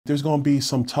There's going to be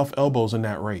some tough elbows in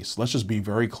that race. Let's just be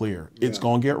very clear. It's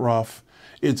going to get rough.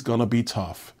 It's going to be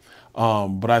tough.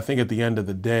 But I think at the end of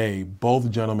the day,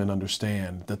 both gentlemen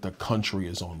understand that the country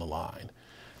is on the line.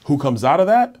 Who comes out of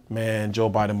that? Man, Joe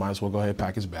Biden might as well go ahead and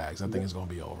pack his bags. I think it's going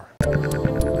to be over.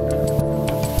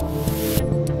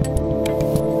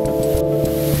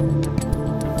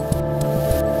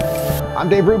 I'm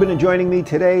Dave Rubin, and joining me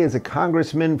today is a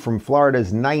congressman from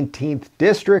Florida's 19th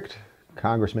district,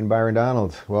 Congressman Byron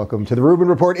Donalds. Welcome to the Rubin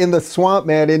Report in the swamp,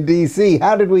 man, in D.C.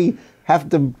 How did we have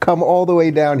to come all the way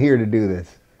down here to do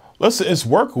this? Listen, it's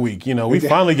work week. You know, we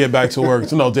finally get back to work.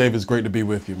 So, no, Dave, it's great to be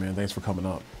with you, man. Thanks for coming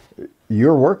up.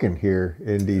 You're working here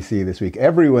in D.C. this week.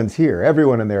 Everyone's here.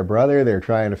 Everyone and their brother. They're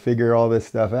trying to figure all this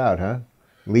stuff out, huh?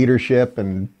 Leadership,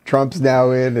 and Trump's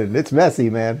now in, and it's messy,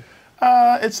 man.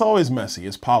 It's always messy.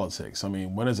 It's politics. I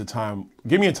mean, when is it time?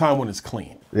 Give me a time when it's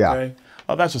clean. Yeah. Okay?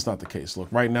 That's just not the case. Look,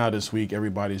 right now this week,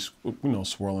 everybody's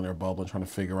swirling their bubble and trying to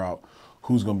figure out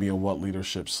who's going to be in what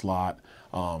leadership slot.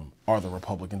 Are the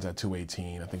Republicans at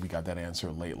 218? I think we got that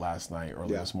answer late last night,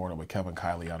 early this morning with Kevin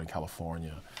Kiley out in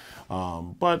California.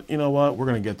 But you know what? We're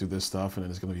going to get through this stuff, and then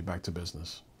it's going to be back to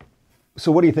business.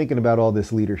 So what are you thinking about all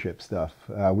this leadership stuff?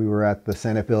 We were at the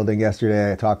Senate building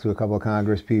yesterday. I talked to a couple of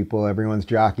Congress people. Everyone's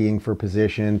jockeying for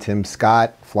position. Tim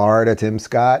Scott, Florida, Tim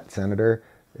Scott, Senator,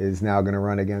 is now going to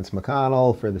run against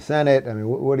McConnell for the Senate. I mean,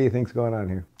 what do you think's going on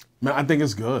here? Man, I think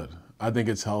it's good. I think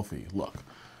it's healthy. Look,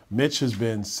 Mitch has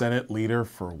been Senate leader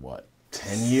for what,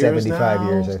 10 years 75 now?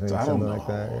 years, I think, I don't something know. like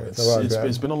that.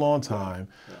 It's been a long time.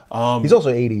 He's also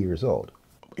 80 years old.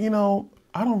 You know,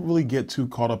 I don't really get too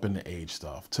caught up in the age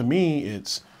stuff. To me,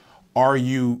 it's, are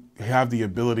you have the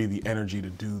ability, the energy to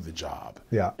do the job?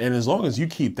 Yeah. And as long as you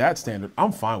keep that standard,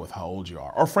 I'm fine with how old you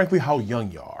are, or frankly, how young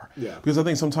you are. Yeah. Because I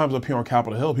think sometimes up here on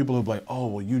Capitol Hill, people are like, oh,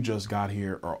 well, you just got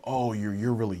here, or oh,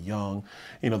 you're really young.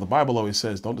 You know, the Bible always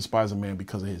says, don't despise a man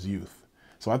because of his youth.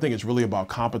 So I think it's really about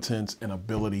competence and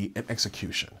ability and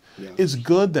execution. Yeah. It's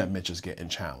good that Mitch is getting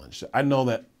challenged. I know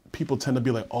that people tend to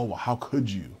be like, oh, well, how could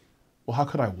you? Well, how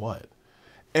could I what?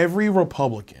 Every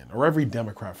Republican, or every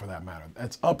Democrat for that matter,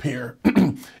 that's up here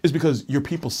is because your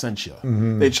people sent you.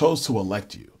 Mm-hmm. They chose to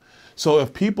elect you. So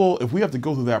if we have to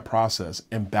go through that process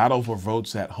and battle for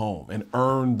votes at home and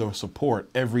earn the support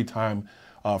every time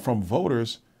from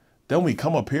voters, then we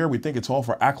come up here, we think it's all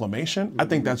for acclamation. Mm-hmm. I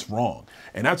think that's wrong.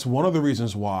 And that's one of the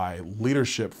reasons why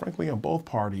leadership, frankly, on both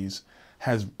parties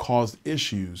has caused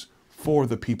issues for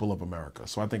the people of America.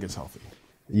 So I think it's healthy.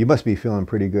 You must be feeling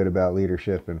pretty good about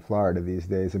leadership in Florida these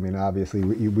days. I mean, obviously,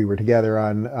 we were together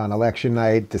on election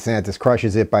night. DeSantis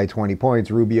crushes it by 20 points.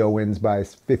 Rubio wins by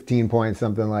 15 points,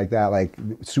 something like that, like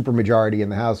supermajority in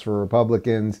the House for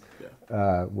Republicans.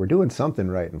 Yeah. We're doing something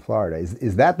right in Florida.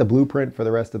 Is that the blueprint for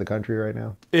the rest of the country right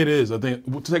now? It is. I think,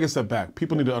 to take a step back,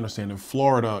 people need to understand in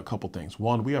Florida a couple things.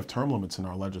 One, we have term limits in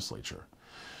our legislature.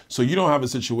 So you don't have a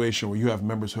situation where you have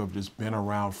members who have just been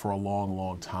around for a long,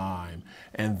 long time,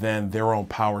 and then their own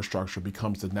power structure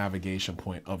becomes the navigation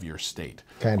point of your state.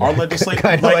 Our legislative,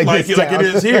 like it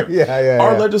is here.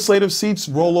 Our legislative seats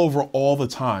roll over all the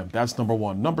time. That's number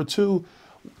one. Number two,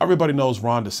 everybody knows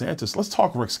Ron DeSantis. Let's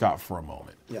talk Rick Scott for a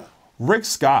moment. Yeah. Rick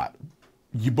Scott,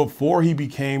 before he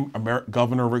became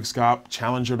Governor Rick Scott,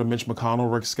 challenger to Mitch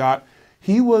McConnell, Rick Scott,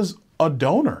 he was a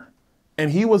donor. And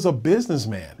he was a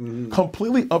businessman,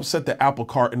 completely upset the apple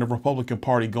cart in the Republican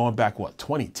Party going back, what,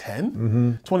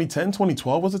 2010? 2010,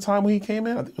 2012 was the time when he came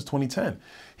in? I think it was 2010.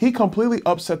 He completely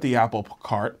upset the apple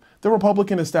cart. The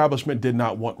Republican establishment did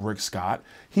not want Rick Scott.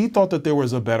 He thought that there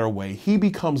was a better way. He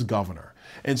becomes governor.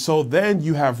 And so then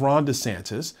you have Ron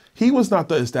DeSantis. He was not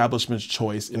the establishment's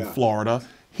choice in Florida.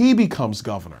 He becomes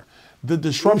governor. The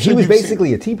disruption. He was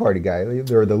basically a Tea Party guy,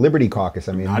 or the Liberty Caucus.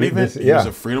 I mean, not even. He was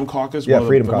a Freedom Caucus. Yeah,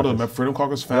 one of the Freedom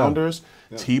Caucus founders.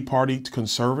 Yeah. Tea Party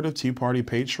conservative, Tea Party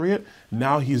patriot.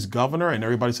 Now he's governor, and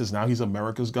everybody says now he's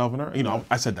America's governor. You know,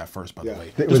 I said that first, by the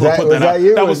way. Was that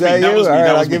you? That was me. That was me.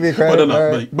 I'll give you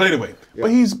credit. But anyway,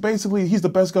 but he's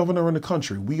the best governor in the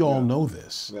country. We all know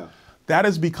this. Yeah. That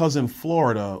is because in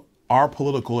Florida, our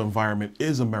political environment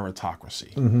is a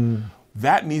meritocracy. Mm-hmm.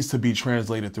 That needs to be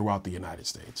translated throughout the United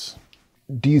States.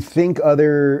 Do you think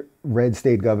other red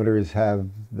state governors have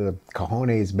the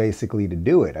cojones basically to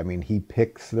do it? I mean, he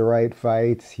picks the right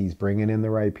fights. He's bringing in the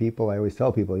right people. I always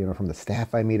tell people, from the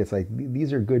staff I meet, it's like,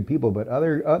 these are good people. But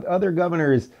other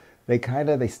governors, they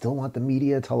still want the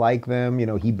media to like them.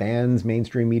 He bans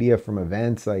mainstream media from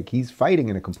events. Like, he's fighting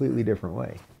in a completely different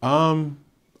way.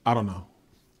 I don't know.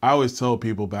 I always tell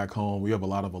people back home, we have a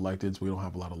lot of electeds. We don't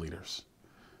have a lot of leaders.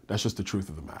 That's just the truth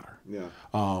of the matter.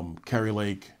 Yeah. Kerry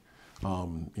Lake,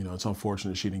 You know, it's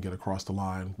unfortunate she didn't get across the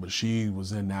line, but she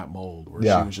was in that mold where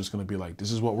Yeah. she was just going to be like,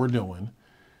 this is what we're doing.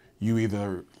 You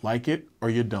either like it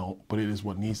or you don't, but it is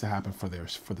what needs to happen for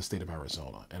the state of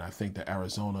Arizona. And I think that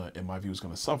Arizona, in my view, is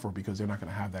going to suffer because they're not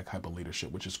going to have that type of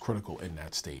leadership, which is critical in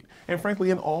that state. And frankly,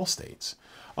 in all states.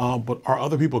 But are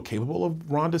other people capable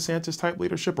of Ron DeSantis type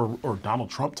leadership or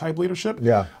Donald Trump type leadership?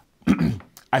 Yeah.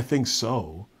 I think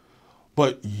so.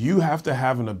 But you have to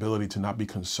have an ability to not be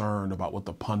concerned about what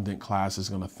the pundit class is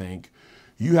going to think.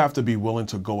 You have to be willing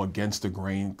to go against the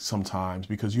grain sometimes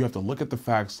because you have to look at the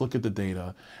facts, look at the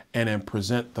data, and then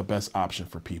present the best option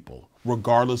for people,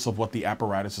 regardless of what the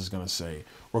apparatus is going to say,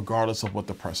 regardless of what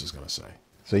the press is going to say.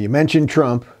 So you mentioned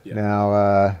Trump. Yeah.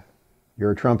 Now,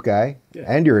 you're a Trump guy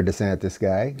and you're a DeSantis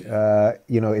guy.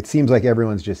 You know, it seems like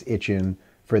everyone's just itching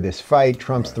for this fight.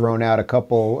 Trump's thrown out a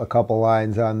couple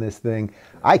lines on this thing.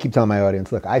 I keep telling my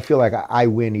audience, look, I feel like I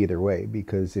win either way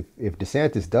because if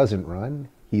DeSantis doesn't run,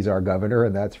 he's our governor,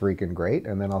 and that's freaking great.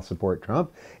 And then I'll support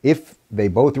Trump. If they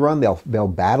both run, they'll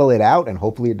battle it out, and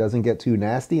hopefully it doesn't get too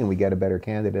nasty, and we get a better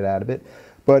candidate out of it.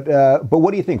 But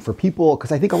what do you think for people?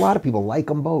 Because I think a lot of people like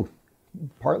them both,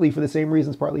 partly for the same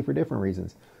reasons, partly for different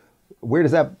reasons. Where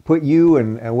does that put you?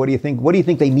 And what do you think? What do you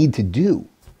think they need to do?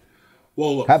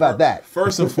 Well, look, how about that?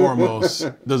 First and foremost,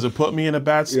 does it put me in a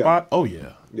bad spot? Oh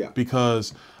yeah.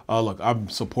 Because look, I'm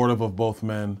supportive of both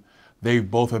men. They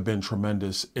both have been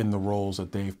tremendous in the roles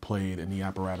that they've played in the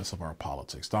apparatus of our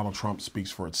politics. Donald Trump speaks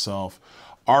for itself.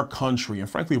 Our country, and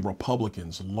frankly,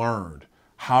 Republicans learned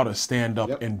how to stand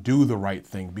up and do the right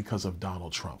thing because of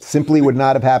Donald Trump. Simply would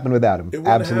not have happened without him.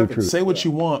 Absolute truth. Say what you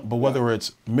want, but whether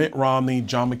it's Mitt Romney,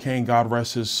 John McCain, God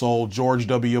rest his soul, George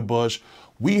W. Bush,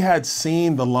 we had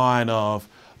seen the line of,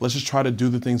 let's just try to do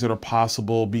the things that are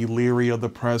possible, be leery of the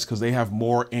press because they have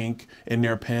more ink in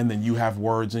their pen than you have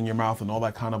words in your mouth and all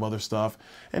that kind of other stuff.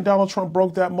 And Donald Trump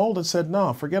broke that mold and said,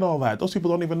 no, forget all that. Those people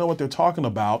don't even know what they're talking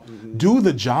about. Do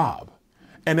the job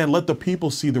and then let the people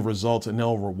see the results and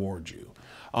they'll reward you.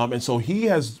 And so he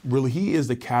is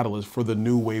the catalyst for the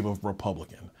new wave of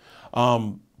Republican.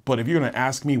 But if you're going to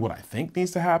ask me what I think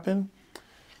needs to happen,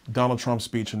 Donald Trump's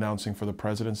speech announcing for the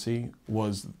presidency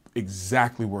was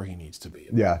exactly where he needs to be.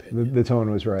 Yeah, the tone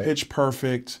was right. Pitch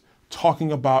perfect,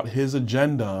 talking about his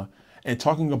agenda and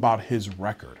talking about his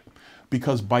record.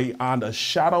 Because beyond a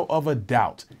shadow of a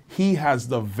doubt, he has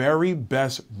the very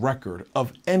best record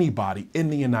of anybody in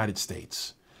the United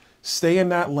States. Stay in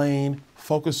that lane,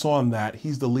 focus on that.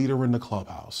 He's the leader in the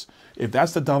clubhouse. If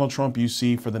that's the Donald Trump you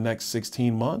see for the next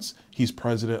 16 months, he's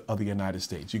president of the United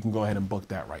States. You can go ahead and book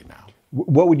that right now.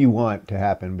 What would you want to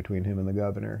happen between him and the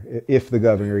governor if the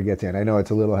governor gets in? I know it's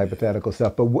a little hypothetical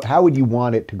stuff, but how would you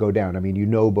want it to go down? I mean, you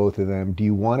know both of them. Do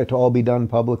you want it to all be done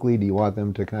publicly? Do you want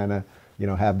them to kind of, you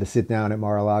know, have the sit down at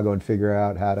Mar-a-Lago and figure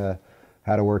out how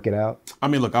to work it out? I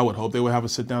mean, look, I would hope they would have a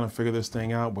sit down and figure this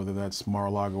thing out, whether that's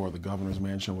Mar-a-Lago or the governor's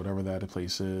mansion, whatever that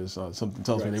place is. Something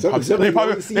tells me they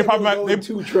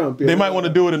might want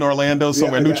to do it in Orlando,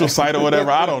 somewhere neutral site or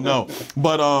whatever. I don't know,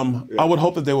 but I would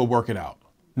hope that they would work it out.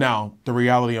 Now, the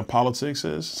reality in politics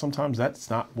is sometimes that's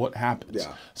not what happens.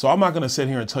 So I'm not going to sit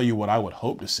here and tell you what I would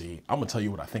hope to see. I'm going to tell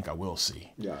you what I think I will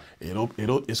see.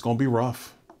 It's going to be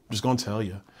rough. I'm just going to tell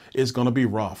you, it's going to be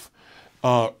rough.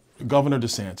 Governor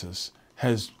DeSantis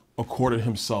has accorded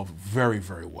himself very,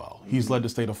 very well. He's led the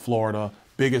state of Florida,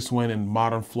 biggest win in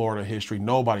modern Florida history.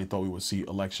 Nobody thought we would see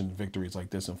election victories like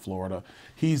this in Florida.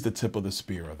 He's the tip of the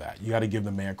spear of that. You got to give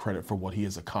the man credit for what he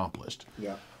has accomplished.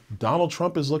 Donald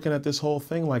Trump is looking at this whole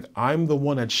thing like, I'm the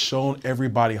one that's shown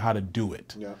everybody how to do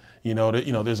it. You know,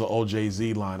 there's an old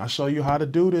Jay-Z line, I show you how to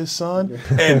do this, son.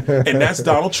 And that's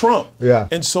Donald Trump.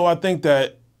 And so I think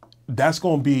that there's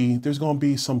going to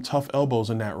be some tough elbows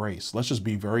in that race. Let's just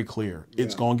be very clear.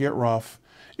 It's going to get rough.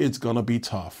 It's going to be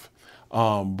tough.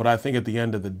 But I think at the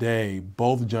end of the day,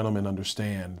 both gentlemen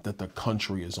understand that the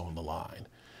country is on the line.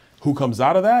 Who comes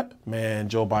out of that? Man,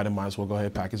 Joe Biden might as well go ahead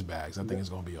and pack his bags. I think it's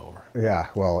going to be over. Yeah,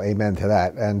 well, amen to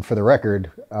that. And for the record,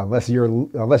 unless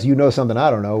you know something I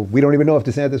don't know, we don't even know if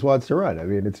DeSantis wants to run. I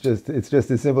mean, it's just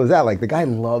as simple as that. Like, the guy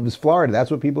loves Florida.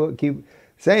 That's what people keep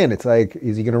saying. It's like,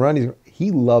 is he going to run? He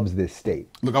loves this state.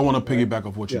 Look, I want to piggyback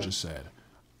off what you just said.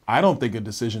 I don't think a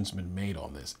decision's been made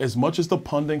on this. As much as the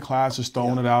pundit class is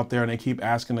throwing it out there and they keep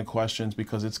asking the questions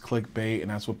because it's clickbait and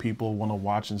that's what people want to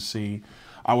watch and see,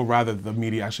 I would rather the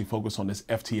media actually focus on this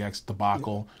FTX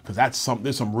debacle because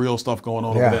there's some real stuff going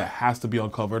on over there that has to be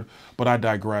uncovered. But I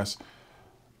digress.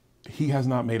 He has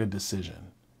not made a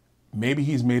decision. Maybe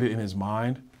he's made it in his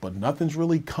mind, but nothing's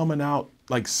really coming out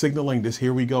like signaling this,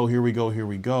 here we go, here we go, here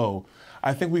we go.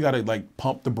 I think we got to like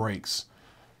pump the brakes.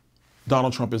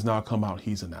 Donald Trump has now come out,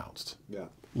 he's announced.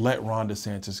 Let Ron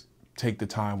DeSantis take the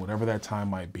time, whatever that time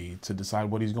might be, to decide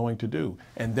what he's going to do.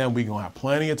 And then we're going to have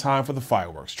plenty of time for the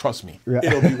fireworks. Trust me,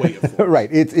 it'll be waiting for us. Right.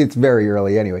 It's very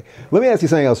early anyway. Let me ask you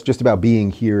something else just about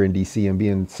being here in D.C. and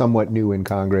being somewhat new in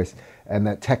Congress, and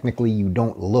that technically you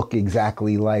don't look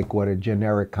exactly like what a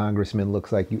generic congressman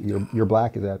looks like. You're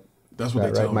black, is that? That's what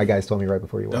they tell me. My guys told me right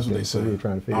before you walked in. That's what they said. So we were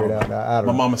trying to figure it out. I don't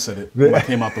know. My mama said it when I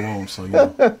came out the womb, so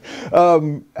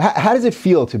How does it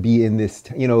feel to be in this,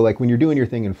 like when you're doing your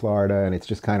thing in Florida and it's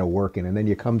just kind of working, and then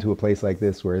you come to a place like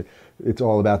this where it's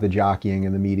all about the jockeying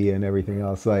and the media and everything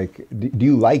else? Like, do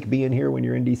you like being here when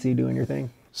you're in DC doing your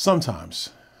thing? Sometimes.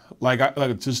 Like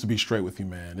just to be straight with you,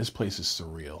 man, this place is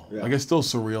surreal. Yeah. Like, it's still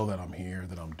surreal that I'm here,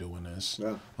 that I'm doing this.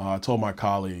 Yeah. I told my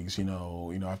colleagues,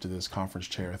 after this conference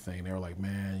chair thing, they were like,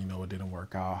 man, it didn't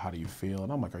work out. How do you feel?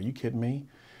 And I'm like, are you kidding me?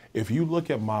 If you look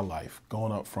at my life,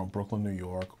 going up from Brooklyn, New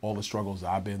York, all the struggles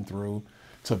I've been through,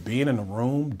 to being in a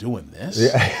room doing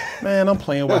this, man, I'm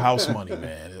playing with house money,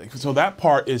 man. So that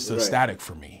part is the static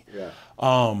for me. Yeah.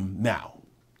 Now,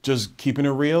 just keeping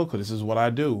it real, because this is what I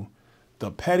do. The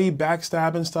petty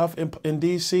backstabbing stuff in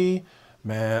D.C.,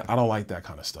 man, I don't like that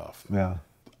kind of stuff. Yeah.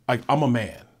 Like, I'm a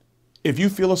man. If you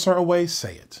feel a certain way,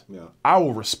 say it. Yeah. I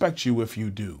will respect you if you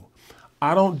do.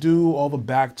 I don't do all the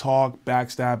back talk,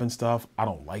 backstabbing stuff. I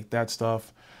don't like that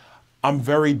stuff. I'm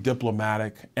very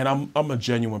diplomatic, and I'm a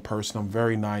genuine person. I'm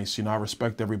very nice. I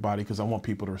respect everybody because I want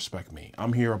people to respect me.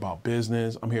 I'm here about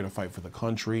business. I'm here to fight for the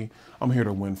country. I'm here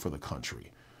to win for the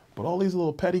country. But all these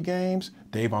little petty games,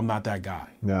 Dave, I'm not that guy.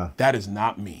 No. That is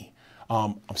not me.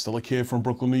 I'm still a kid from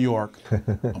Brooklyn, New York.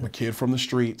 I'm a kid from the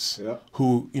streets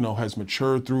who, has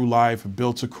matured through life,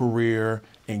 built a career,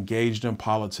 engaged in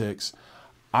politics.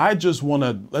 I just want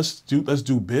to let's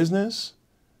do business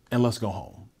and let's go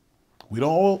home.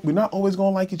 We're not always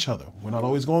going to like each other. We're not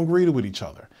always going to agree with each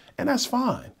other. And that's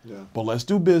fine. Yeah. But let's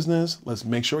do business. Let's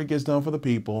make sure it gets done for the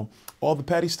people. All the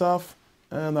petty stuff,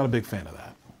 I'm not a big fan of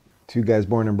that. Two guys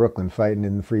born in Brooklyn fighting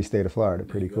in the free state of Florida.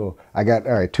 Pretty cool. I got,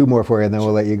 all right, two more for you and then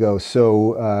we'll let you go.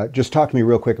 So just talk to me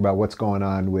real quick about what's going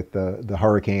on with the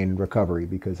hurricane recovery,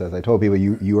 because as I told people,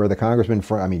 you are the congressman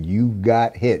you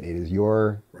got hit. It is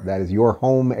that is your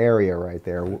home area right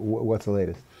there. What's the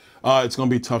latest? It's going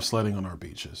to be tough sledding on our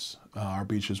beaches. Our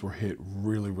beaches were hit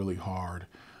really, really hard.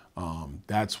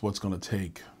 That's what's going to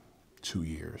take 2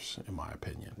 years, in my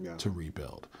opinion, to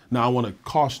rebuild. Now, I want to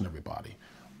caution everybody.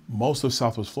 Most of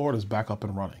Southwest Florida is back up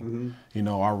and running. Mm-hmm.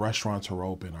 Our restaurants are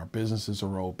open, our businesses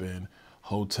are open,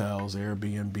 hotels,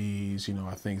 Airbnbs.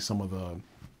 I think some of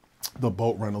the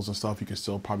boat rentals and stuff, you can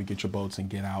still probably get your boats and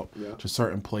get out to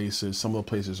certain places. Some of the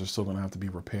places are still going to have to be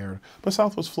repaired. But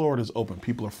Southwest Florida is open.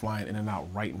 People are flying in and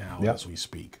out right now as we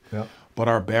speak. Yep. But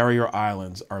our barrier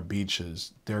islands, our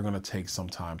beaches, they're going to take some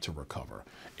time to recover.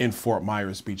 In Fort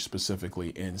Myers Beach specifically,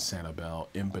 in Sanibel,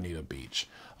 in Bonita Beach.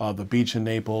 The beach in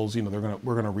Naples, we're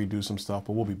gonna redo some stuff,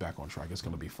 but we'll be back on track. It's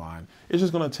gonna be fine. It's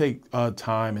just gonna take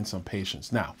time and some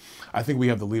patience. Now, I think we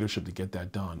have the leadership to get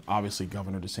that done. Obviously,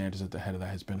 Governor DeSantis at the head of that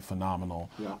has been phenomenal.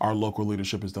 Yeah. Our local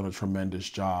leadership has done a tremendous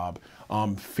job.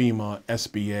 FEMA,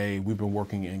 SBA, we've been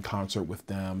working in concert with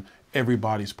them.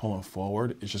 Everybody's pulling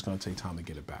forward. It's just going to take time to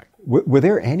get it back. Were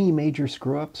there any major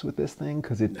screw-ups with this thing?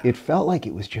 Because it felt like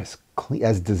it was just clean,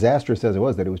 as disastrous as it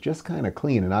was, that it was just kind of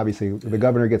clean. And obviously, the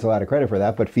governor gets a lot of credit for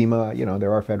that. But FEMA,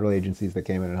 there are federal agencies that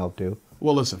came in and helped too.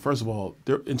 Well, listen, first of all,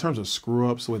 in terms of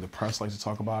screw-ups, the way the press likes to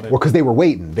talk about it. Well, because they were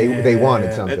waiting. They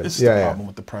wanted something. This is the problem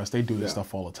with the press. They do this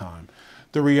stuff all the time.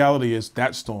 The reality is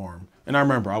that storm, and I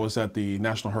remember I was at the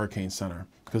National Hurricane Center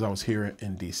because I was here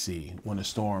in D.C. when the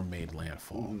storm made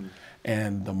landfall. Mm-hmm.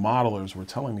 And the modelers were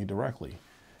telling me directly,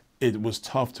 it was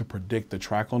tough to predict the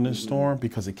track on this storm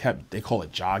because they call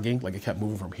it jogging, like it kept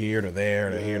moving from here to there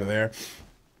to here to there.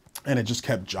 And it just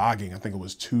kept jogging. I think it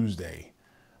was Tuesday,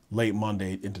 late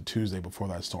Monday into Tuesday before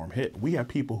that storm hit. We had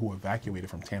people who evacuated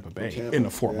from Tampa Bay into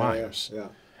Fort Myers. Yeah.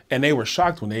 And they were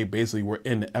shocked when they basically were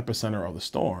in the epicenter of the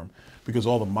storm because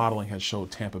all the modeling had showed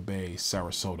Tampa Bay,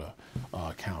 Sarasota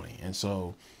County. And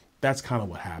so that's kind of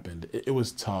what happened. It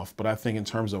was tough, but I think in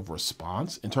terms of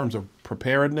response, in terms of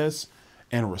preparedness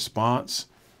and response,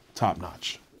 top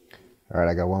notch. All right,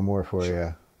 I got one more for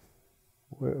you.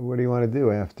 What do you want to do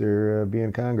after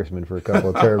being congressman for a couple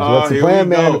of terms? What's the plan,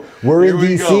 man? We're in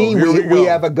D.C. We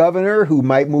have a governor who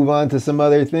might move on to some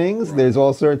other things. Right. There's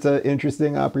all sorts of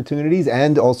interesting opportunities,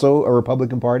 and also a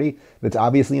Republican Party that's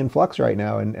obviously in flux right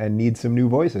now and needs some new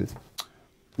voices.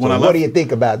 What do you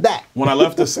think about that? When I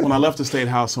left the State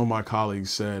House, some of my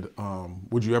colleagues said,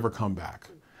 would you ever come back?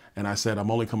 And I said, I'm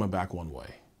only coming back one way.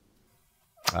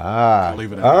 I'll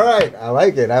leave it at that. All right. I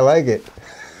like it.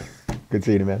 Good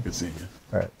seeing you, man. Good seeing you.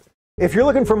 All right. If you're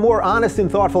looking for more honest and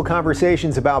thoughtful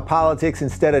conversations about politics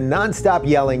instead of nonstop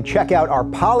yelling, check out our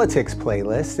politics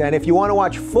playlist. And if you want to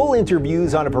watch full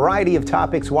interviews on a variety of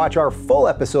topics, watch our full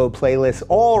episode playlist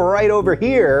all right over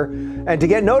here. And to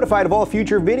get notified of all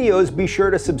future videos, be sure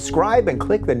to subscribe and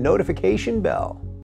click the notification bell.